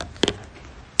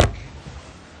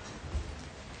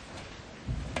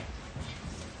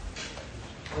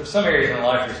there's some areas in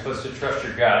life you're supposed to trust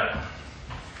your gut.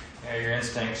 Your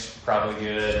instincts probably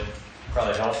good,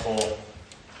 probably helpful.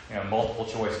 Multiple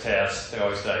choice tests. They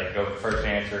always say you go with the first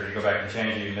answer, you go back and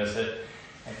change it, you miss it,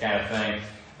 that kind of thing.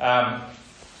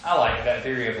 I like that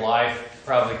theory of life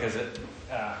probably because it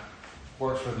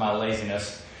works with my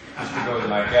laziness, just to go with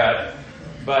my gut.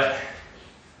 But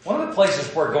one of the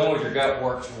places where going with your gut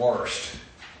works worst,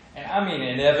 and I mean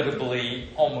inevitably,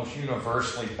 almost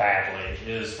universally badly,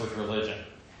 is with religion.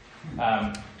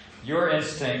 Your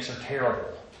instincts are terrible.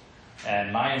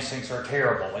 And my instincts are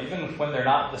terrible. Even when they're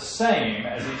not the same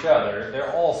as each other,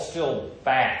 they're all still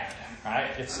bad. Right?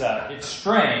 It's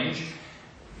strange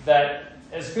that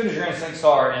as good as your instincts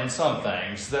are in some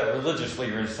things, that religiously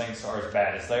your instincts are as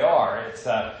bad as they are.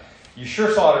 You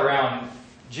sure saw it around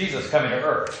Jesus coming to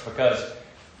earth, because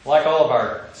like all of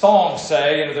our songs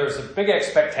say, there was a big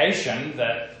expectation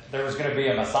that there was going to be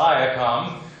a Messiah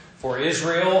come for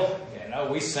Israel.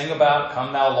 We sing about,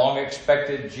 come thou long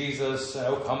expected Jesus,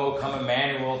 O come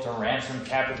Emmanuel, to ransom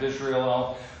captive Israel,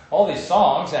 and all these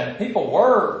songs. And people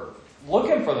were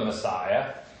looking for the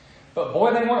Messiah, but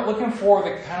boy, they weren't looking for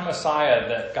the kind of Messiah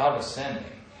that God was sending.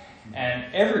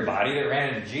 And everybody that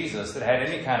ran into Jesus that had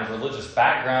any kind of religious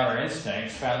background or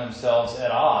instincts found themselves at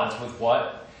odds with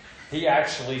what he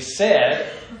actually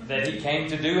said that he came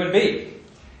to do and be.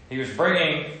 He was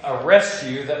bringing a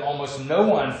rescue that almost no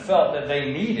one felt that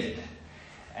they needed.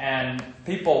 And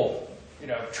people,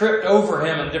 tripped over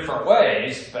him in different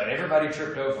ways, but everybody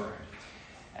tripped over him.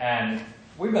 And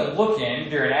we've been looking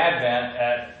during Advent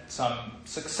at some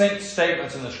succinct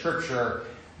statements in the Scripture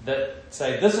that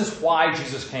say this is why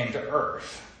Jesus came to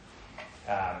earth.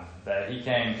 That he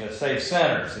came to save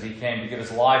sinners, that he came to give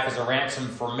his life as a ransom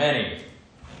for many,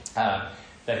 that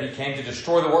he came to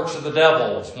destroy the works of the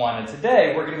devil was one. And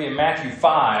today we're going to be in Matthew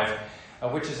 5,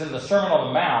 which is in the Sermon on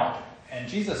the Mount. And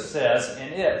Jesus says in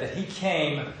it that he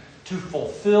came to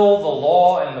fulfill the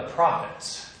law and the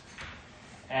prophets.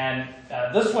 And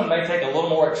this one may take a little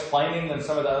more explaining than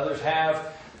some of the others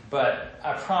have, but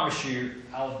I promise you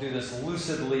I'll do this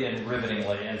lucidly and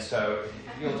rivetingly. And so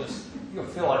you'll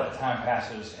feel like the time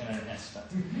passes in an instant.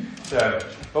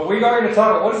 But we are going to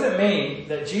talk about what does it mean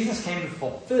that Jesus came to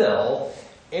fulfill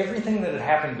everything that had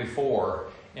happened before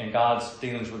in God's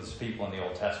dealings with his people in the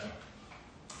Old Testament.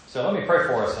 So let me pray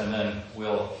for us, and then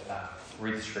we'll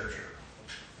read the Scripture.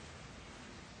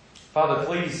 Father,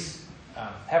 please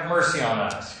have mercy on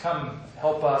us. Come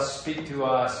help us, speak to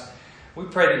us. We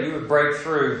pray that you would break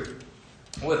through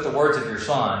with the words of your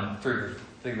Son, through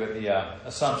the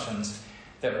assumptions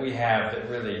that we have that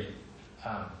really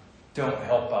don't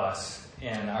help us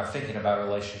in our thinking about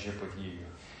relationship with you.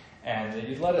 And that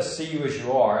you'd let us see you as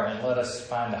you are, and let us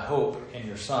find the hope in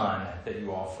your Son that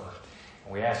you offer.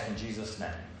 And we ask in Jesus'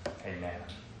 name. Amen.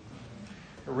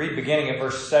 We'll read beginning at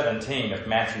verse 17 of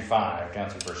Matthew 5 down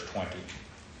through verse 20.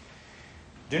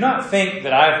 Do not think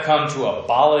that I have come to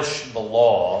abolish the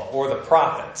law or the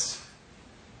prophets.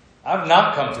 I have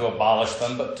not come to abolish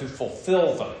them, but to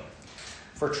fulfill them.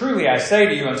 For truly I say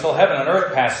to you, until heaven and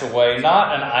earth pass away,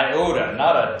 not an iota,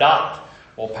 not a dot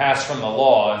will pass from the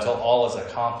law until all is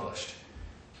accomplished.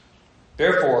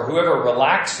 Therefore, whoever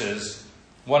relaxes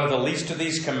one of the least of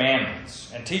these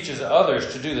commandments and teaches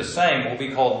others to do the same will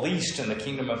be called least in the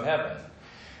kingdom of heaven.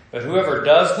 But whoever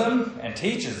does them and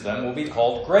teaches them will be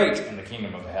called great in the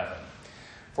kingdom of heaven.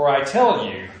 For I tell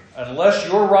you, unless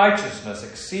your righteousness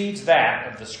exceeds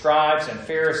that of the scribes and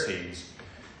Pharisees,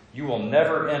 you will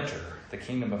never enter the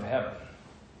kingdom of heaven.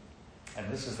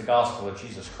 And this is the gospel of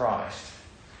Jesus Christ.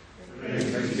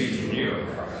 Praise be to you, O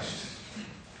Christ.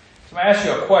 So I'm going to ask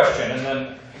you a question and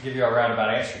then give you a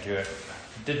roundabout answer to it.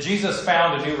 Did Jesus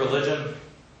found a new religion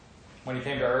when he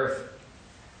came to earth?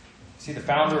 Is he the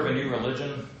founder of a new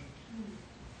religion?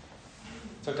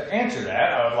 So to answer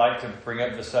that, I would like to bring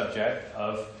up the subject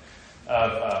of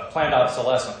planned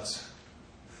obsolescence,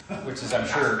 which is, I'm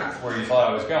sure, where you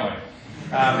thought I was going.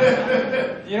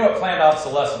 You know what planned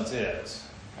obsolescence is?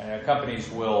 Companies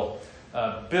will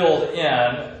build in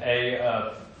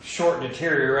a short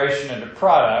deterioration into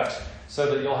products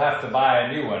so that you'll have to buy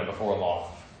a new one before long.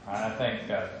 I think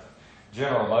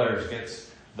General Motors gets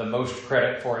the most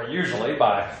credit for it usually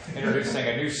by introducing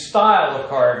a new style of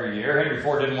car every year. Henry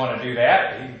Ford didn't want to do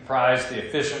that. He prized the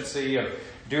efficiency of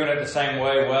doing it the same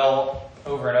way well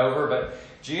over and over. But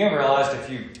GM realized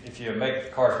if you make the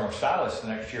cars more stylish the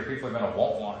next year, people are going to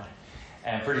want one.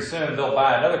 And pretty soon they'll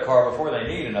buy another car before they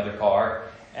need another car.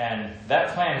 And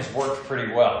that plan has worked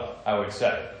pretty well, I would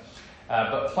say.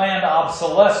 But planned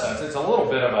obsolescence, it's a little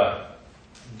bit of a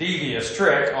devious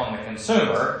trick on the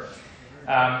consumer.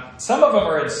 Some of them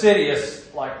are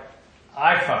insidious, like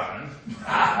iPhone,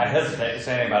 I hesitate to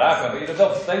say anything about iPhone,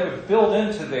 but they would build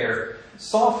into their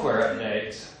software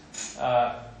updates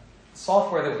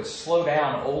software that would slow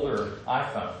down older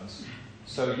iPhones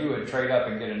so you would trade up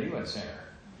and get a new one sooner.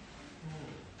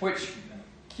 Which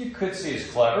you could see as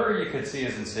clever, you could see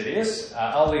as insidious.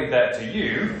 I'll leave that to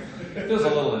you. It was a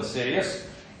little insidious.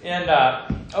 And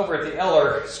over at the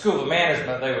Eller School of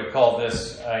Management, they would call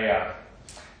this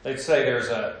they'd say there's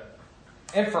a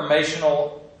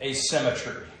informational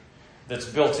asymmetry that's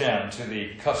built into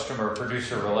the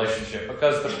customer-producer relationship,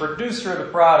 because the producer of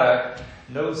the product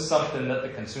knows something that the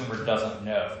consumer doesn't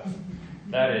know.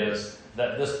 That is,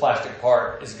 that this plastic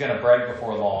part is going to break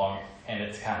before long, and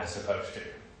it's kind of supposed to.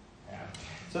 Yeah.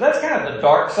 So that's kind of the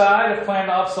dark side of planned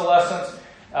obsolescence.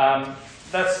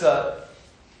 That's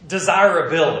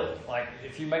desirability. Like,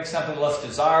 if you make something less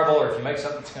desirable, or if you make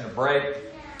something that's going to break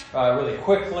really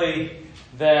quickly,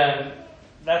 then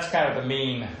that's kind of the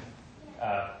mean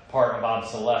part of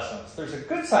obsolescence. There's a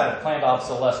good side of planned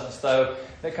obsolescence, though,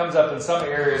 that comes up in some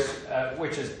areas,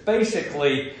 which is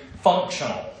basically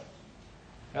functional.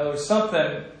 In other words,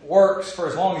 something works for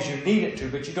as long as you need it to,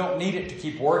 but you don't need it to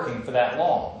keep working for that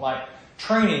long. Like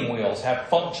training wheels have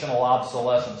functional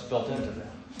obsolescence built into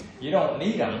them. You don't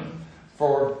need them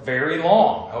for very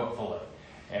long, hopefully.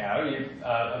 You know,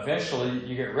 eventually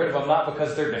you get rid of them, not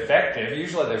because they're defective.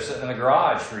 Usually they're sitting in the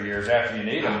garage for years after you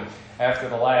need them, after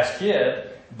the last kid,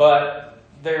 but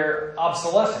they're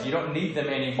obsolescent. You don't need them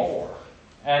anymore.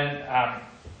 And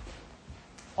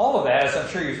all of that, as I'm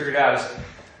sure you figured out, is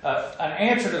an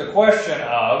answer to the question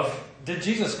of, did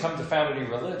Jesus come to found a new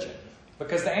religion?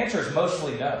 Because the answer is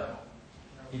mostly no.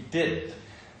 He didn't.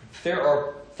 There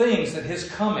are things that his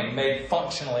coming made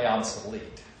functionally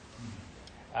obsolete.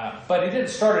 But he didn't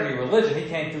start a new religion. He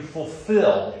came to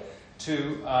fulfill,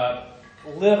 to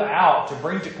live out, to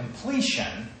bring to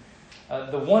completion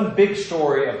the one big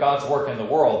story of God's work in the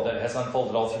world that has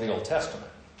unfolded all through the Old Testament.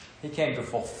 He came to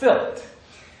fulfill it.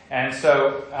 And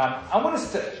so I want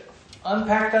us to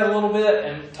unpack that a little bit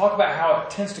and talk about how it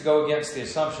tends to go against the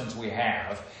assumptions we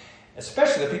have.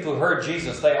 Especially the people who heard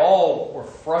Jesus, they all were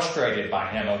frustrated by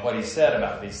him and what he said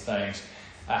about these things.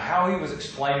 How he was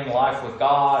explaining life with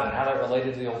God and how that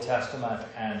related to the Old Testament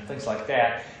and things like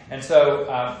that. And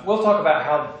so we'll talk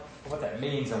about what that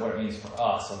means and what it means for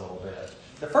us a little bit.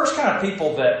 The first kind of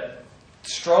people that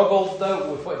struggled,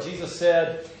 though, with what Jesus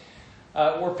said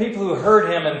were people who heard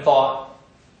him and thought,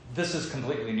 this is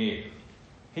completely new.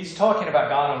 He's talking about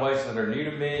God in ways that are new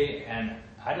to me, and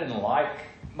I didn't like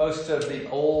most of the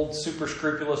old, super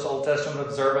scrupulous Old Testament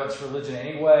observance religion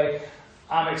anyway.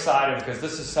 I'm excited because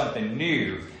this is something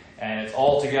new, and it's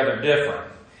altogether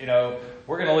different. You know,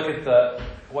 we're going to look at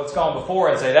what's gone before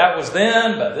and say, that was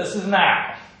then, but this is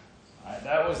now. Right,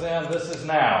 that was then, this is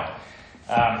now.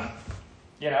 And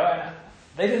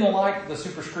they didn't like the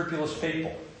super scrupulous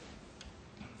people.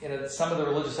 You know, some of the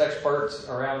religious experts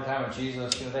around the time of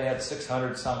Jesus, they had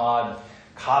 600 some odd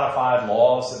codified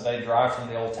laws that they derived from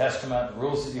the Old Testament,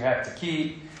 rules that you have to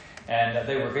keep, and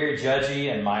they were very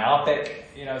judgy and myopic.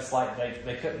 It's like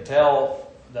they couldn't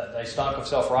tell that they stunk of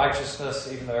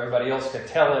self-righteousness, even though everybody else could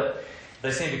tell it.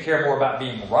 They seemed to care more about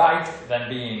being right than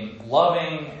being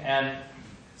loving, and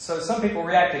so some people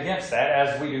react against that,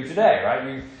 as we do today,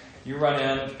 right? You run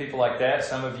into people like that.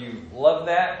 Some of you love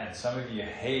that, and some of you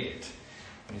hate it.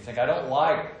 And you think, I don't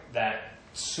like that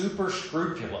super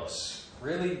scrupulous,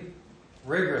 really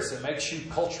rigorous, it makes you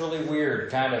culturally weird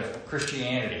kind of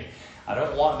Christianity. I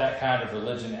don't want that kind of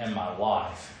religion in my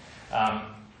life.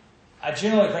 I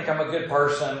generally think I'm a good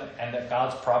person and that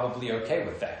God's probably okay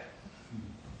with that.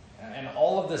 And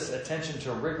all of this attention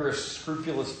to rigorous,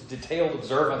 scrupulous, detailed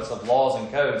observance of laws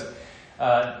and codes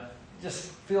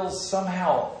just feels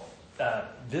somehow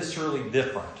viscerally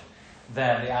different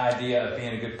than the idea of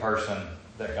being a good person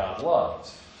that God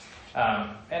loves.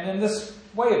 And in this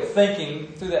way of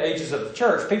thinking through the ages of the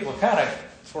church, people have kind of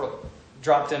sort of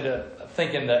dropped into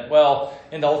thinking that, well,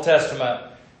 in the Old Testament,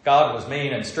 God was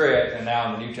mean and strict, and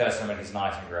now in the New Testament, he's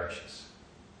nice and gracious.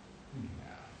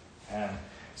 And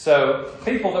so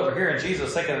people that were hearing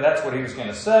Jesus thinking that that's what he was going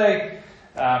to say,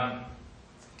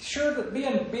 sure that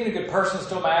being a good person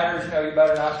still matters. You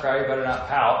better not cry, you better not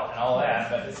pout, and all that,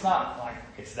 but it's not like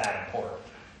it's that important,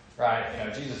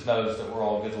 right? Jesus knows that we're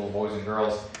all good little boys and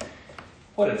girls.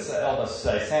 What did Elvis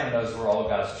say? Sam knows we're all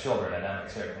God's children, and that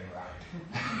makes everything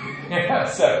right.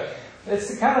 So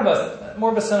it's kind of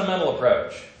more of a sentimental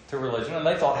approach to religion, and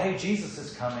they thought, hey, Jesus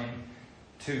is coming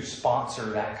to sponsor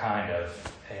that kind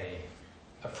of a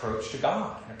approach to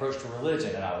God, an approach to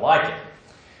religion, and I like it.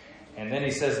 And then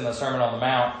he says in the Sermon on the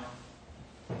Mount,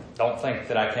 don't think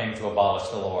that I came to abolish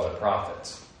the law of the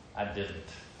prophets. I didn't.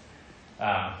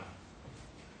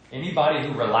 Anybody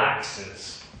who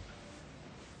relaxes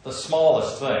the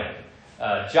smallest thing,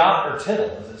 jot or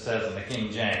tittle, as it says in the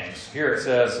King James. Here it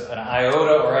says an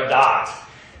iota or a dot.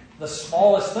 The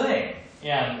smallest thing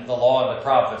in the law and the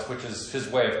prophets, which is his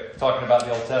way of talking about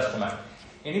the Old Testament.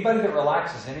 Anybody that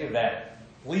relaxes any of that,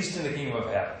 least in the kingdom of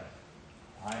heaven.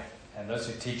 Right? And those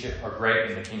who teach it are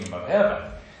great in the kingdom of heaven.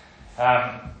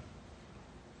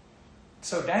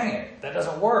 So dang it, that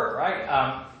doesn't work,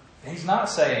 right? He's not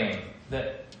saying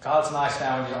that God's nice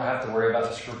now and you don't have to worry about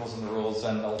the scruples and the rules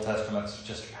and the Old Testament's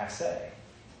just passé.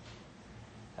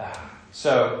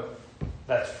 So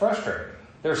that's frustrating.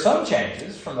 There are some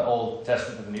changes from the Old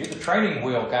Testament to the New. The training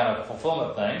wheel kind of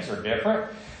fulfillment things are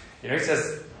different. He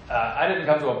says, I didn't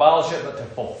come to abolish it, but to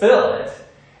fulfill it.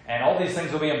 And all these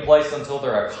things will be in place until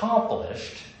they're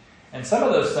accomplished. And some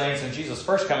of those things in Jesus'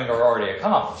 first coming are already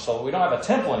accomplished. So we don't have a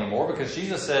temple anymore because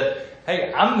Jesus said,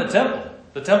 hey, I'm the temple.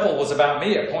 The temple was about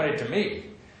me. It pointed to me.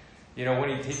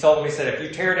 When he told them, he said, if you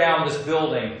tear down this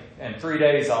building in 3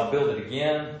 days, I'll build it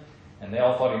again. And they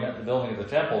all thought he meant the building of the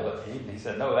temple. But he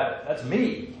said, no, that's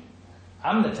me.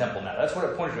 I'm the temple now. That's what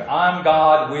it pointed to. I'm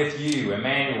God with you,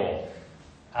 Emmanuel.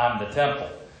 I'm the temple.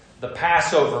 The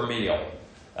Passover meal.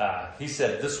 He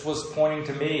said, this was pointing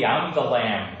to me. I'm the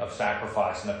lamb of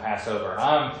sacrifice in the Passover.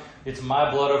 It's my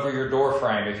blood over your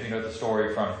doorframe, if you know the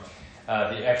story from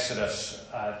the Exodus.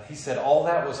 He said, all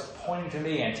that was pointing to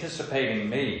me, anticipating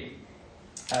me.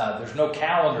 There's no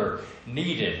calendar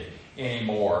needed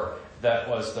anymore. That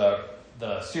was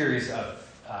the series of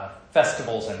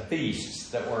festivals and feasts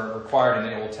that were required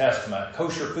in the Old Testament.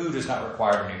 Kosher food is not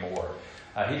required anymore.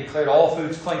 He declared all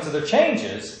foods clean. So the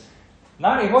changes.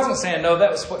 He wasn't saying, no,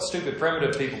 that was what stupid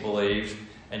primitive people believed,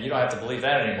 and you don't have to believe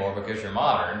that anymore because you're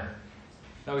modern.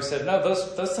 No, he said, no,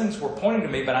 those things were pointing to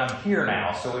me, but I'm here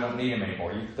now, so we don't need them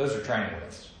anymore. Those are training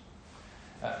wheels.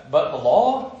 But the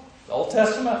law, the Old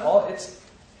Testament,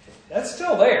 that's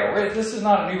still there. This is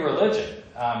not a new religion.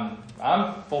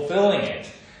 I'm fulfilling it,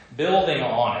 building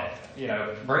on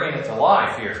it, bringing it to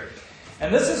life here.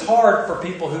 And this is hard for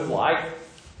people who like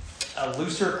a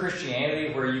looser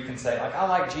Christianity where you can say, I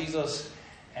like Jesus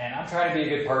and I'm trying to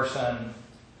be a good person.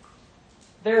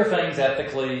 There are things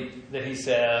ethically that he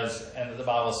says and that the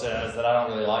Bible says that I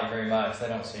don't really like very much. They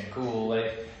don't seem cool.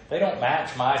 They don't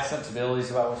match my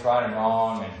sensibilities about what's right and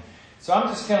wrong. And so I'm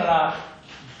just going to not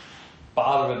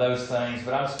bother with those things,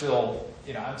 but I'm still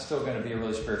going to be a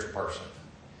really spiritual person.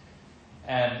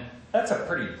 And that's a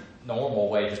pretty normal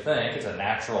way to think. It's a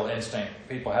natural instinct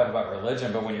people have about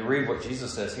religion. But when you read what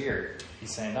Jesus says here,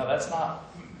 he's saying, no, that's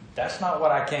not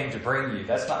what I came to bring you.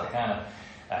 That's not the kind of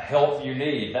help you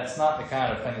need. That's not the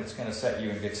kind of thing that's going to set you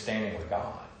in good standing with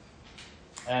God.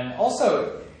 And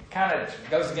also, it kind of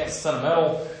goes against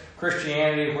sentimental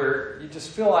Christianity where you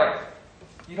just feel like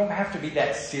you don't have to be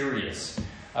that serious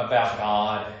about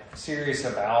God, serious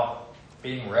about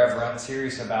being reverent,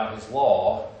 serious about His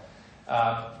law,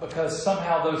 because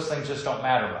somehow those things just don't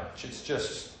matter much. It's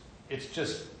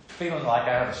just feeling like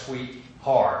I have a sweet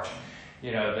heart,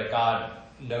 that God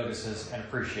notices and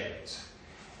appreciates.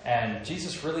 And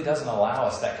Jesus really doesn't allow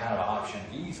us that kind of option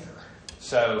either.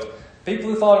 So people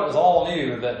who thought it was all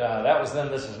new, that was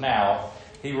then, this is now,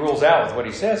 he rules out with what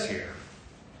he says here.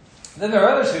 Then there are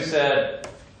others who said,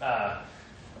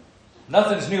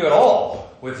 nothing's new at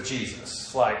all with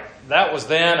Jesus. Like, that was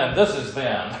then and this is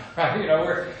then.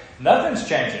 Right? Nothing's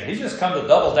changing. He's just come to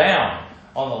double down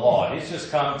on the law. He's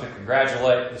just come to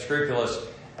congratulate the scrupulous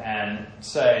and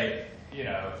say,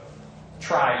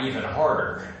 try even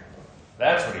harder.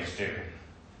 That's what he's doing.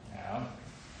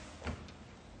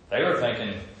 They were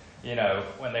thinking,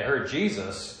 when they heard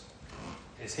Jesus,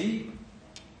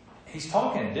 he's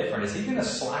talking different. Is he going to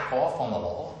slack off on the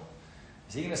law?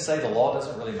 Is he going to say the law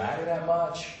doesn't really matter that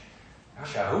much?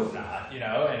 Gosh, I hope not,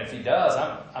 and if he does,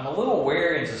 I'm a little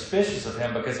wary and suspicious of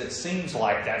him because it seems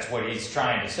like that's what he's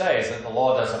trying to say, is that the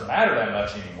law doesn't matter that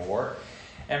much anymore.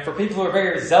 And for people who are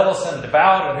very zealous and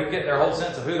devout and who get their whole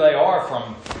sense of who they are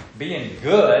from being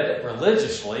good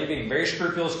religiously, being very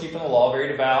scrupulous, keeping the law, very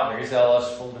devout, very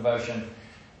zealous, full of devotion,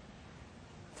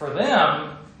 for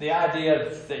them, the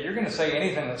idea that you're going to say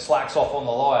anything that slacks off on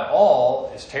the law at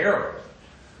all is terrible.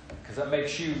 Because that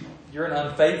makes you're an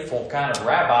unfaithful kind of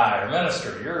rabbi or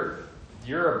minister.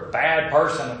 You're a bad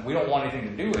person. We don't want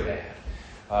anything to do with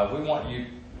that. We want you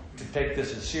to take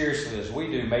this as seriously as we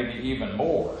do, maybe even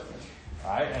more.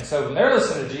 Right? And so when they're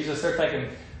listening to Jesus, they're thinking,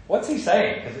 what's he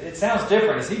saying? Because it sounds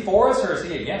different. Is he for us or is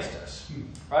he against us?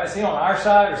 Right? Is he on our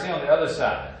side or is he on the other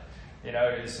side?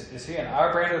 Is he in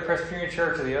our brand of the Presbyterian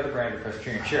Church or the other brand of the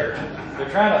Presbyterian Church? They're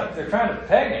trying to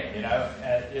peg him.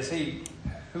 Is he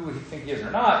who we think he is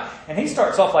or not. And he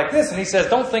starts off like this, and he says,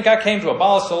 don't think I came to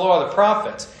abolish the law of the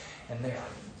prophets. And they're like,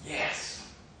 yes,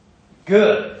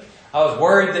 good. I was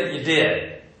worried that you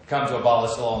did come to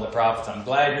abolish the law of the prophets. I'm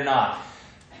glad you're not.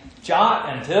 Jot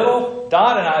and tittle,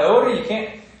 dot and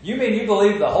iota, you mean you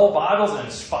believe the whole Bible's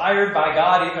inspired by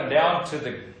God even down to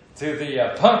the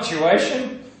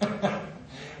punctuation?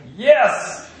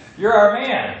 Yes, you're our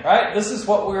man, right? This is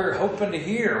what we're hoping to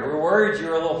hear. We're worried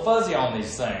you're a little fuzzy on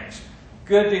these things.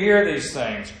 Good to hear these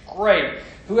things. Great.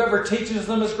 Whoever teaches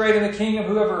them is great in the kingdom.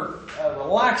 Whoever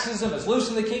relaxes them is loose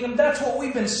in the kingdom. That's what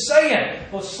we've been saying.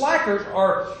 Those slackers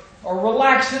are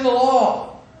relaxing the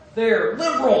law. They're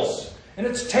liberals, and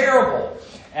it's terrible.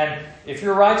 And if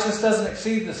your righteousness doesn't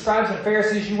exceed the scribes and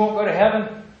Pharisees, you won't go to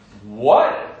heaven.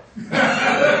 What?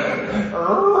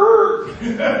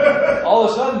 All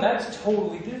of a sudden, that's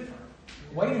totally different.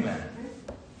 Wait a minute.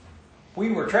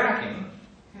 We were tracking.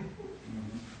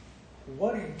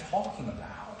 What are you talking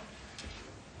about?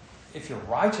 If your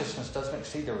righteousness doesn't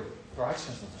exceed the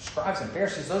righteousness of the scribes and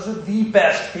Pharisees, those are the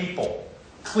best people.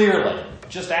 Clearly.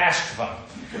 Just ask them.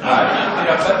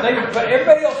 But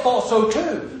everybody else thought so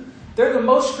too. They're the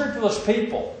most scrupulous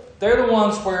people. They're the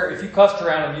ones where if you cussed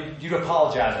around them, you'd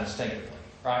apologize instinctively.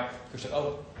 Right? You'd say,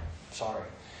 oh, sorry.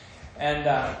 And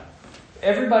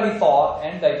everybody thought,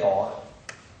 and they thought,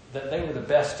 that they were the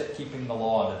best at keeping the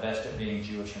law and the best at being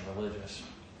Jewish and religious.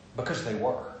 Because they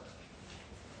were.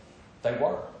 They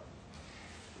were.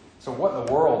 So what in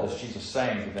the world is Jesus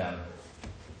saying to them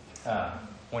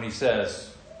when he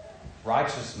says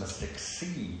righteousness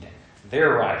exceed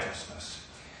their righteousness?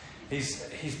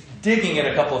 He's digging at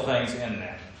a couple of things in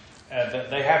them that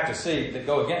they have to see that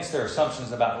go against their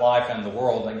assumptions about life and the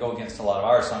world. They go against a lot of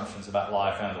our assumptions about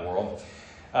life and the world.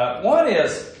 One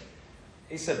is,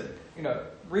 he said,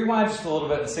 rewind just a little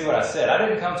bit and see what I said. I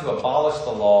didn't come to abolish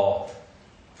the law,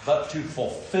 but to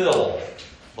fulfill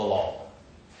the law.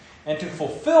 And to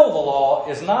fulfill the law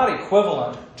is not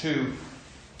equivalent to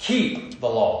keep the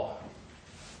law.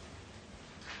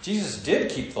 Jesus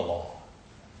did keep the law.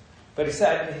 But he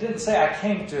didn't say I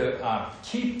came to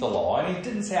keep the law, and he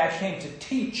didn't say I came to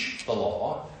teach the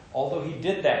law, although he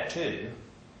did that too.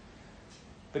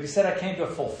 But he said I came to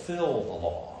fulfill the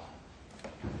law.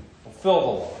 Fulfill the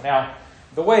law. Now,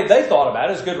 the way they thought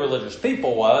about it as good religious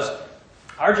people was,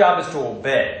 our job is to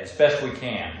obey as best we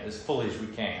can, as fully as we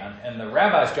can. And the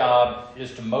rabbi's job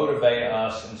is to motivate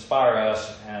us, inspire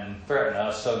us, and threaten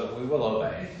us so that we will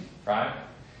obey. Right?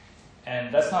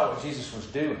 And that's not what Jesus was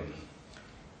doing.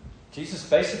 Jesus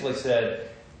basically said,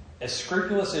 as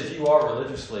scrupulous as you are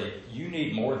religiously, you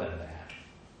need more than that.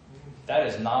 That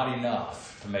is not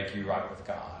enough to make you right with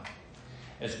God.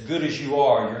 As good as you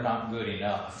are, you're not good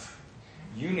enough.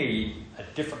 You need a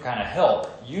different kind of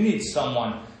help. You need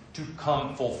someone to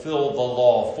come fulfill the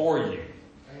law for you.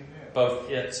 Amen. Both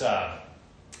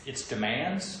its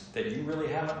demands that you really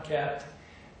haven't kept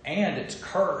and its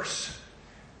curse.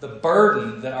 The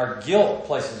burden that our guilt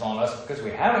places on us because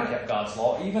we haven't kept God's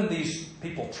law. Even these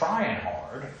people trying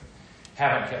hard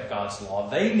haven't kept God's law.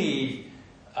 They need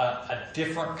a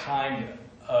different kind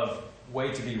of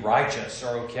way to be righteous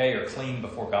or okay or clean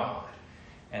before God.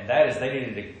 And that is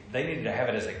they needed to have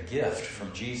it as a gift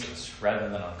from Jesus rather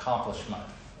than an accomplishment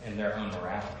in their own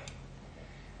morality.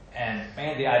 And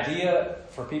man, the idea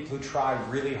for people who try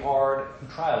really hard, who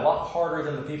try a lot harder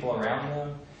than the people around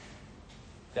them,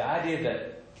 the idea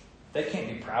that they can't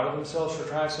be proud of themselves for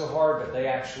trying so hard, but they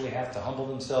actually have to humble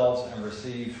themselves and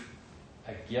receive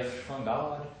a gift from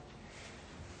God,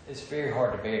 it's very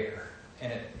hard to bear.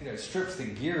 And it strips the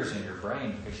gears in your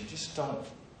brain because you just don't,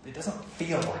 it doesn't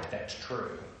feel like that's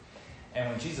true. And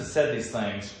when Jesus said these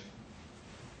things,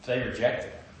 they rejected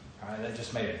it. Right? That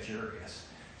just made it furious.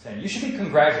 Saying, you should be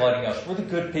congratulating us. We're the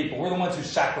good people. We're the ones who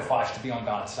sacrificed to be on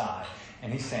God's side.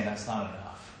 And he's saying that's not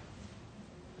enough.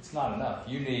 It's not enough.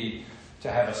 You need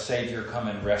to have a Savior come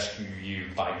and rescue you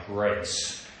by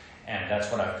grace. And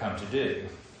that's what I've come to do.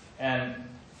 And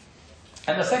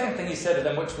the second thing he said to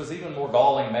them, which was even more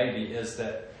galling maybe, is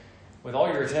that with all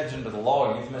your attention to the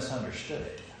law, you've misunderstood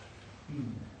it.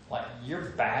 Like, you're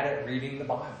bad at reading the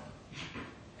Bible.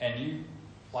 And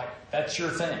that's your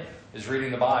thing, is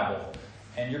reading the Bible.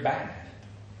 And you're bad at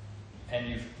it.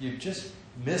 And you've just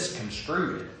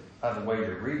misconstrued it by the way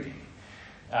you're reading.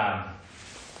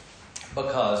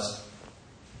 Because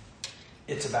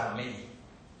it's about me.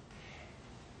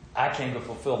 I came to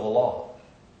fulfill the law.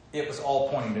 It was all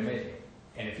pointing to me.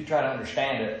 And if you try to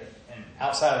understand it, and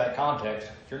outside of that context,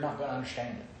 you're not going to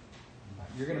understand it.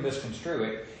 You're going to misconstrue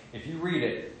it if you read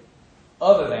it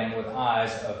other than with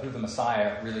eyes of who the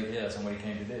Messiah really is and what he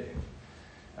came to do.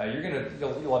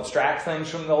 You'll abstract things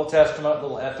from the Old Testament,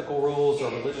 little ethical rules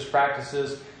or religious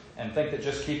practices, and think that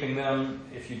just keeping them,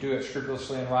 if you do it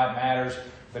scrupulously and right, matters.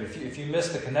 But if you miss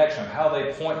the connection of how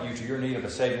they point you to your need of a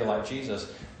Savior like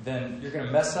Jesus, then you're going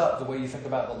to mess up the way you think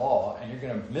about the law, and you're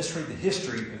going to misread the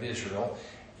history of Israel.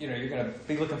 You're going to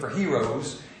be looking for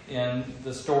heroes in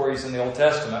the stories in the Old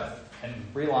Testament and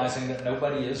realizing that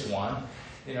nobody is one.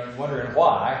 Wondering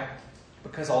why,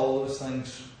 because all of those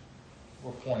things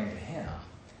were pointing to Him.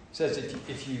 It says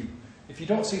if you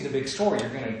don't see the big story, you're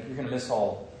going to miss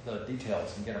all the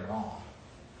details and get them wrong.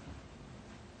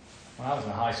 When I was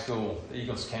in high school, the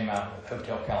Eagles came out with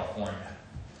Hotel California,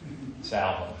 this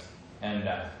album, and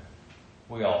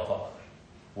we all thought,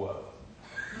 "Whoa,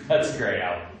 that's a great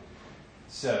album."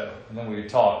 So, and then we would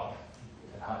talk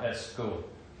at school.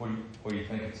 What do you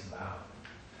think it's about?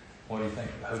 What do you think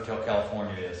Hotel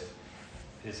California is?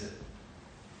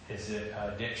 Is it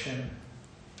addiction?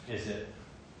 Is it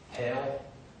hell?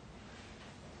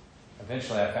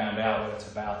 Eventually I found out what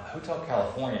it's about. Hotel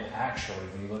California actually,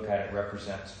 when you look at it,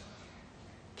 represents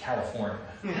California.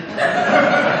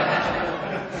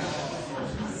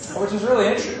 Which is really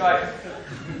interesting.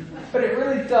 But it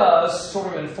really does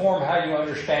sort of inform how you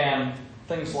understand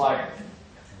things like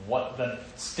what the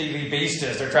Stevie Beast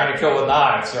is they're trying to kill with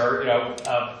knives, or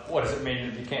what does it mean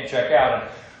that you can't check out?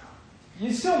 And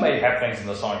you still may have things in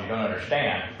the song you don't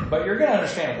understand, but you're going to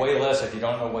understand way less if you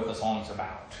don't know what the song's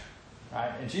about,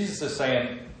 right? And Jesus is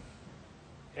saying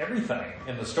everything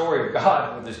in the story of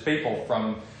God with His people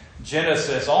from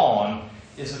Genesis on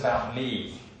is about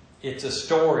me. It's a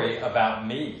story about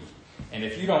me, and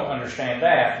if you don't understand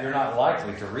that, you're not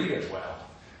likely to read it well.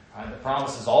 Right? The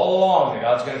promise is all along that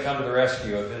God's going to come to the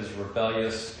rescue of His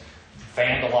rebellious,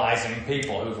 vandalizing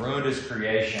people who've ruined His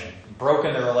creation,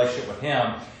 broken their relationship with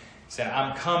Him. He said,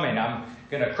 "I'm coming. I'm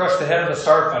going to crush the head of the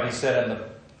serpent," He said in the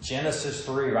Genesis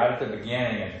 3, right at the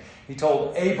beginning. And He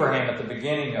told Abraham at the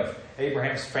beginning of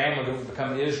Abraham's family that would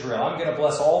become Israel, "I'm going to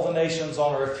bless all the nations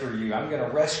on earth through you. I'm going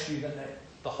to rescue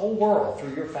the whole world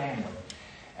through your family."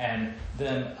 And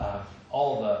then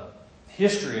all the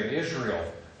history of Israel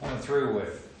went through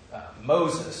with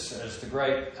Moses as the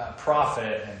great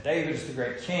prophet and David as the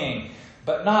great king,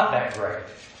 but not that great.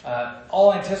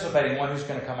 All anticipating one who's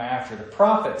going to come after. The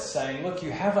prophets saying, "Look,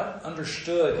 you haven't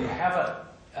understood, you haven't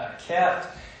kept,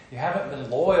 you haven't been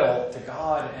loyal to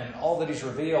God and all that He's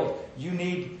revealed. You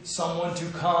need someone to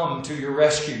come to your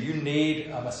rescue. You need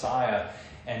a Messiah."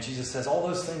 And Jesus says, "All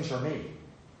those things are me."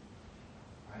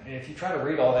 Right? And if you try to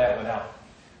read all that without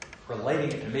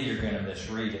relating it to me, you're going to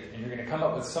misread it. And you're going to come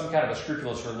up with some kind of a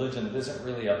scrupulous religion that isn't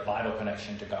really a vital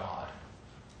connection to God.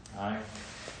 All right?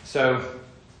 So,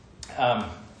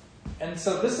 and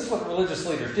so this is what religious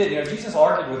leaders did. Jesus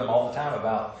argued with them all the time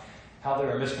about how they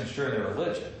were misconstruing their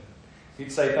religion.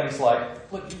 He'd say things like,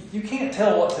 "Look, you can't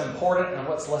tell what's important and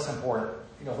what's less important.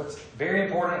 What's very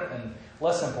important and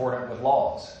less important with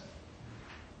laws.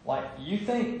 Like, you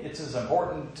think it's as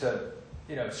important to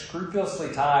scrupulously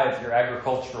tithe your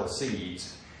agricultural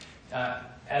seeds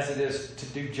as it is to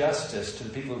do justice to the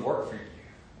people who work for you.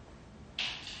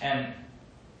 And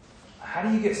how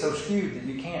do you get so skewed that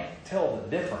you can't tell the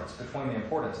difference between the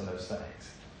importance in those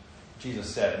things?" Jesus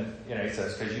said, He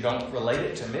says, "because you don't relate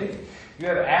it to me. You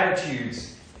have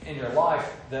attitudes in your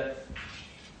life that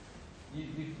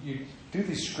you do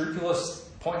these scrupulous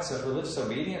points of religious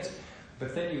obedience,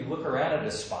 but then you look around and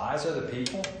despise other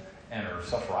people and are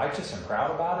self-righteous and proud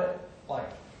about it. Like,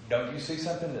 don't you see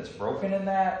something that's broken in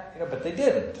that?" But they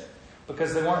didn't,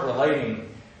 because they weren't relating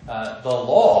the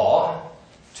law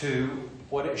to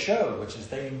what it showed, which is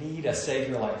they need a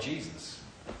Savior like Jesus.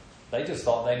 They just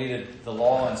thought they needed the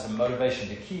law and some motivation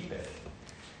to keep it.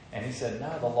 And He said,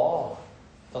 "No,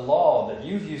 the law that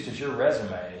you've used as your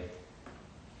resume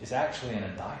is actually an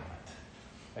indictment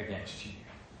against you.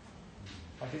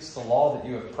 Like, it's the law that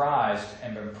you have prized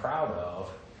and been proud of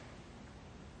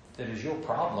that is your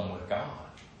problem with God.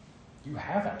 You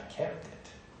haven't kept it."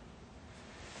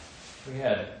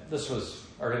 This was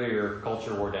earlier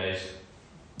culture war days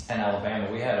in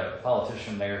Alabama. We had a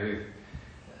politician there who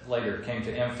later came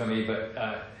to infamy, but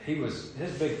his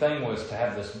big thing was to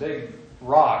have this big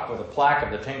rock with a plaque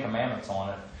of the Ten Commandments on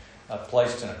it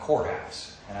placed in a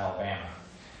courthouse in Alabama.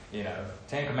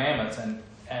 Ten Commandments, and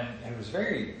it was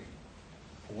very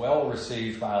well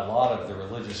received by a lot of the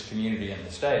religious community in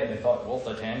the state. They thought, well,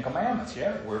 the Ten Commandments,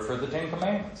 yeah, we're for the Ten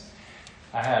Commandments.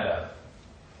 I had a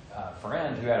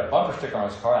friend who had a bumper sticker on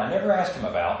his car I never asked him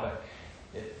about, but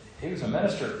he was a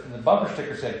minister, and the bumper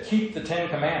sticker said, "Keep the Ten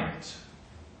Commandments."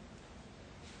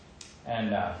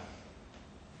 And I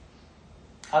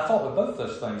thought with both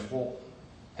those things, well,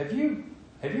 have you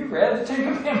Have you read the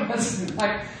Ten Commandments?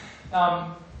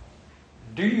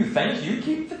 Do you think you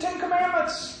keep the Ten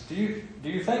Commandments? Do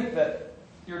you think that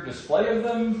your display of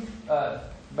them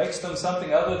makes them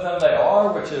something other than they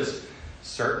are, which is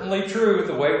certainly true,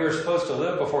 the way we're supposed to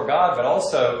live before God, but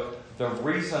also the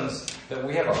reasons that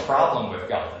we have a problem with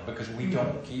God, because we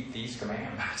don't keep these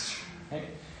commandments. Right?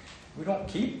 We don't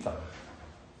keep them.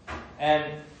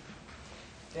 And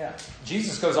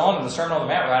Jesus goes on in the Sermon on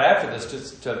the Mount right after this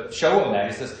just to show them that.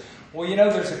 He says, well,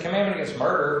 there's a commandment against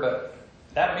murder, but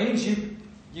that means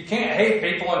you can't hate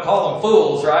people and call them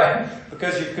fools, right?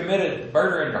 Because you've committed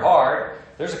murder in your heart.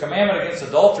 There's a commandment against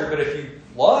adultery, but if you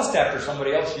lust after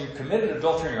somebody else, you committed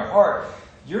adultery in your heart.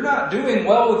 You're not doing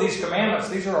well with these commandments.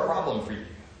 These are a problem for you.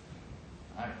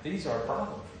 Right? These are a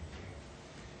problem for you.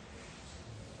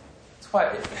 That's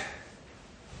why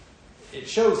it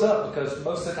shows up, because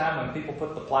most of the time when people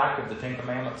put the plaque of the Ten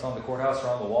Commandments on the courthouse or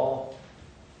on the wall,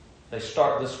 they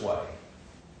start this way.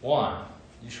 1,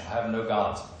 you shall have no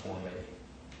gods before me.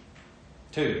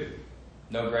 2,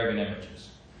 no graven images.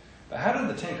 But how did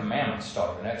the Ten Commandments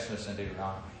start in Exodus and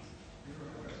Deuteronomy?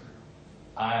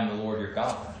 I am the Lord your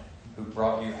God, who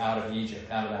brought you out of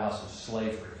Egypt, out of the house of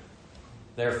slavery.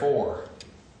 Therefore,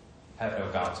 have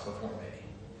no gods before me.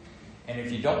 And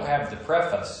if you don't have the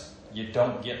preface, you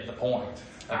don't get the point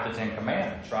of the Ten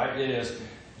Commandments, right? It is,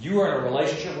 you are in a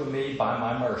relationship with me by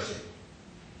my mercy.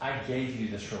 I gave you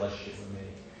this relationship with me.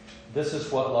 This is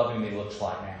what loving me looks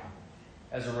like now.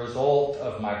 As a result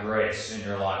of my grace in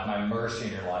your life, my mercy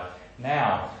in your life,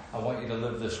 now I want you to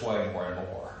live this way more and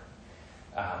more.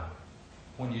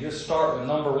 When you just start with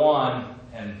number 1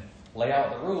 and lay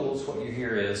out the rules, what you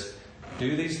hear is,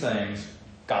 do these things,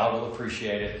 God will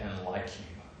appreciate it and like you.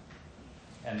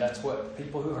 And that's what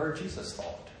people who heard Jesus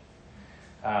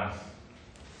thought.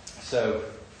 So,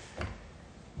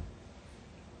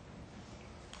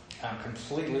 I'm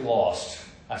completely lost.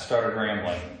 I started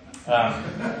rambling.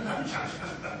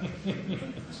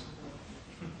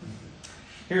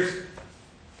 Here's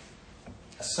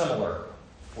a similar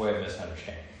way of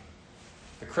misunderstanding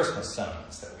the Christmas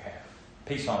sentiments that we have.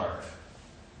 Peace on earth.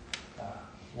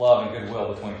 Love and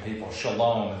goodwill between people.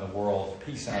 Shalom in the world.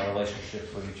 Peace in our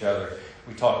relationships with each other.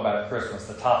 We talk about at Christmas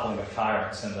the toppling of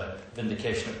tyrants and the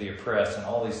vindication of the oppressed and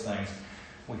all these things.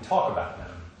 We talk about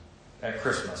them at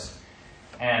Christmas.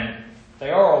 And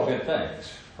they are all good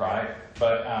things, right?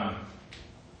 But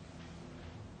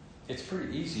it's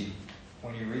pretty easy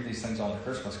when you read these things on the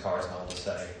Christmas cards and all to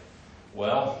say,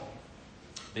 well,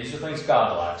 these are things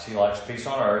God likes. He likes peace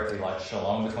on earth. He likes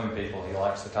shalom between people. He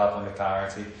likes the toppling of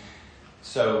tyrants.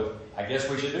 So I guess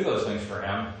we should do those things for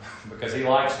him because he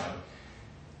likes them.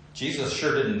 Jesus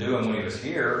sure didn't do them when he was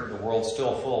here. The world's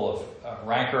still full of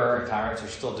rancor, and tyrants are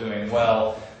still doing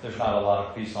well. There's not a lot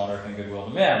of peace on earth and goodwill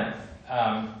to men.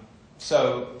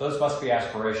 So those must be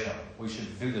aspirational. We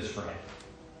should do this for him.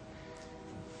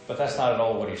 But that's not at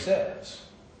all what he says.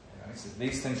 He says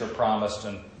these things are promised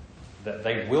and that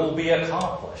they will be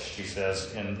accomplished, he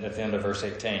says at the end of verse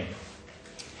 18.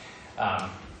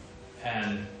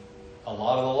 And a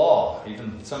lot of the law,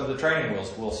 even some of the training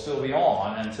wheels, will still be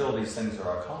on until these things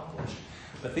are accomplished.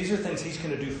 But these are things he's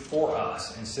going to do for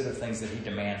us instead of things that he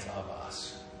demands of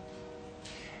us.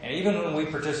 And even when we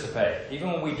participate,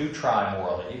 even when we do try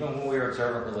morally, even when we are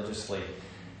observant religiously,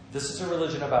 this is a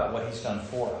religion about what he's done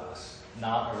for us,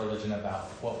 not a religion about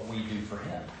what we do for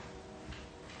him.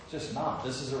 Just not.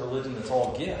 This is a religion that's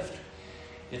all gift.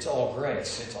 It's all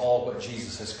grace. It's all what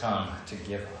Jesus has come to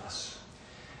give us.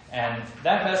 And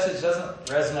that message doesn't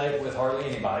resonate with hardly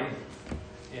anybody.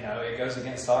 It goes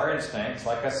against our instincts.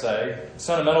 Like I say,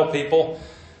 sentimental people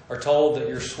are told that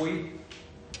your sweet,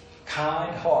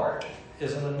 kind heart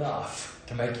isn't enough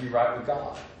to make you right with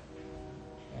God.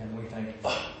 And we think,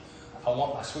 I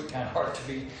want my sweet, kind heart to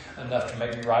be enough to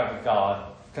make me right with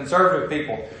God. Conservative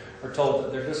people are told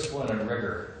that their discipline and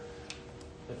rigor,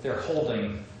 that they're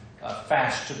holding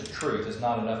fast to the truth, is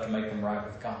not enough to make them right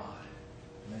with God.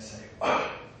 And they say,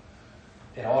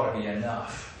 it ought to be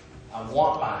enough. I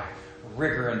want my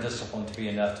rigor and discipline to be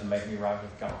enough to make me right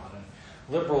with God. And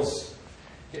liberals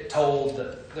get told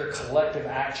that their collective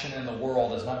action in the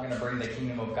world is not going to bring the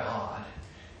kingdom of God.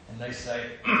 And they say,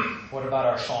 what about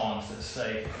our songs that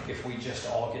say, if we just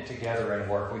all get together and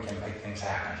work, we can make things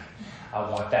happen? I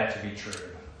want that to be true.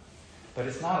 But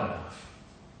it's not enough.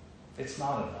 It's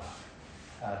not enough.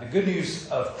 The good news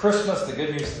of Christmas, the good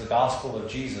news of the gospel of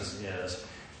Jesus is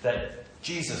that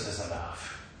Jesus is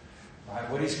enough. Right?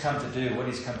 What he's come to do, what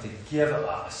he's come to give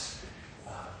us,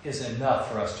 is enough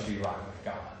for us to be right with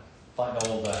God. Like the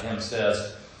old hymn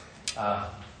says,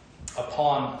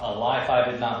 upon a life I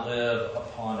did not live,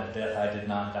 upon a death I did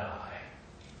not die.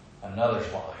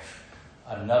 another's life,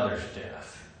 another's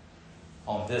death.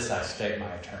 On this I stake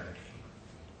my eternity.